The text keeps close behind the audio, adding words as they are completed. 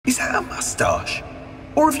moustache?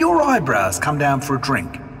 Or have your eyebrows come down for a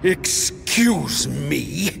drink? Excuse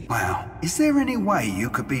me? Wow, is there any way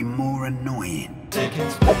you could be more annoying?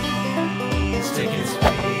 Tickets, please, tickets,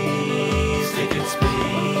 please, tickets,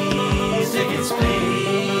 please, tickets,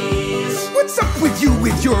 please. What's up with you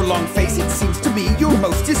with your long face? It seems to me you're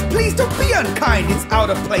most displeased. Don't be unkind, it's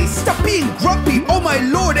out of place. Stop being grumpy, oh my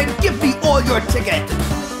lord, and give me all your ticket.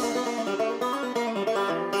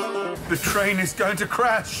 The train is going to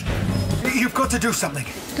crash. You've got to do something.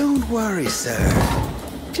 Don't worry, sir.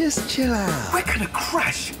 Just chill out. We're gonna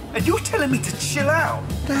crash, and you're telling me to chill out?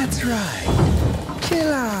 That's right.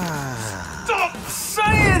 Chill out. Stop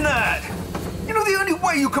saying that! You know, the only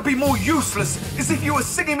way you could be more useless is if you were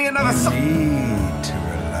singing me another song. Need to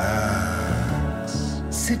relax.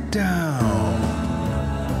 Sit down.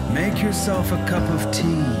 Make yourself a cup of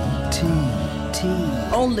tea.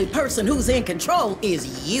 Only person who's in control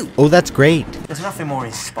is you. Oh, that's great. There's nothing more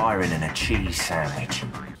inspiring than a cheese sandwich.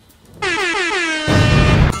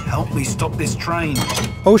 Help me stop this train.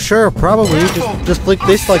 Oh, sure, probably. Careful. Just flick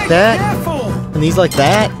this like that. Careful! And these like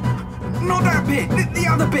that. Not that bit, the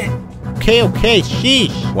other bit. Okay,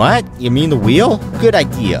 sheesh. What? You mean the wheel? Good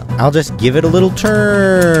idea. I'll just give it a little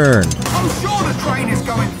turn. I'm sure the train is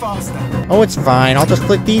going faster. Oh, it's fine. I'll just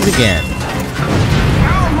flick these again.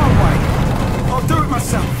 Out of my way. I'll do it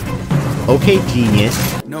myself. Okay, genius.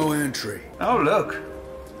 No entry. Oh, look.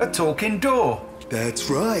 A talking door. That's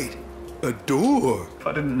right. A door. If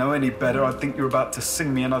I didn't know any better, I'd think you were about to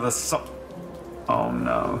sing me another song. Oh,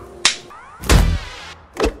 no.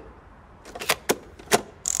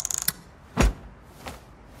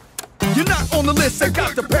 You're not on the list, I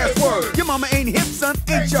got the password. Your mama ain't hip, son,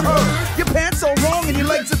 ain't you heard? Your pants are wrong and your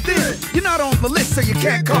legs are thin. You're not on the list, so you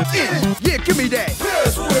can't come in. Yeah, give me that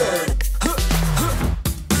password.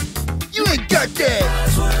 You ain't got that.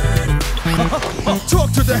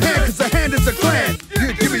 Talk to the hand, cause the hand is a gland.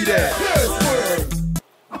 Yeah, give me that password.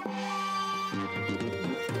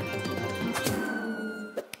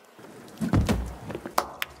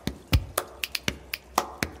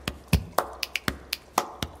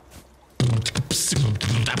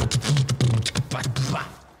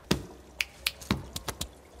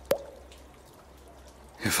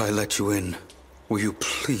 If I let you in, will you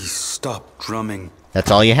please stop drumming? That's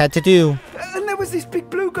all you had to do. And there was this big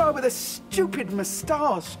blue guy with a stupid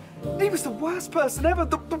moustache. He was the worst person ever,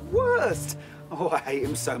 the worst. Oh, I hate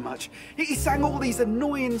him so much. He sang all these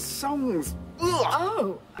annoying songs. Ugh.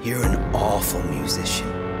 Oh. You're an awful musician.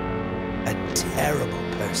 A terrible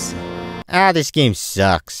person. Ah, this game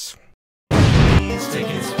sucks. Please,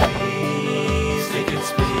 tickets,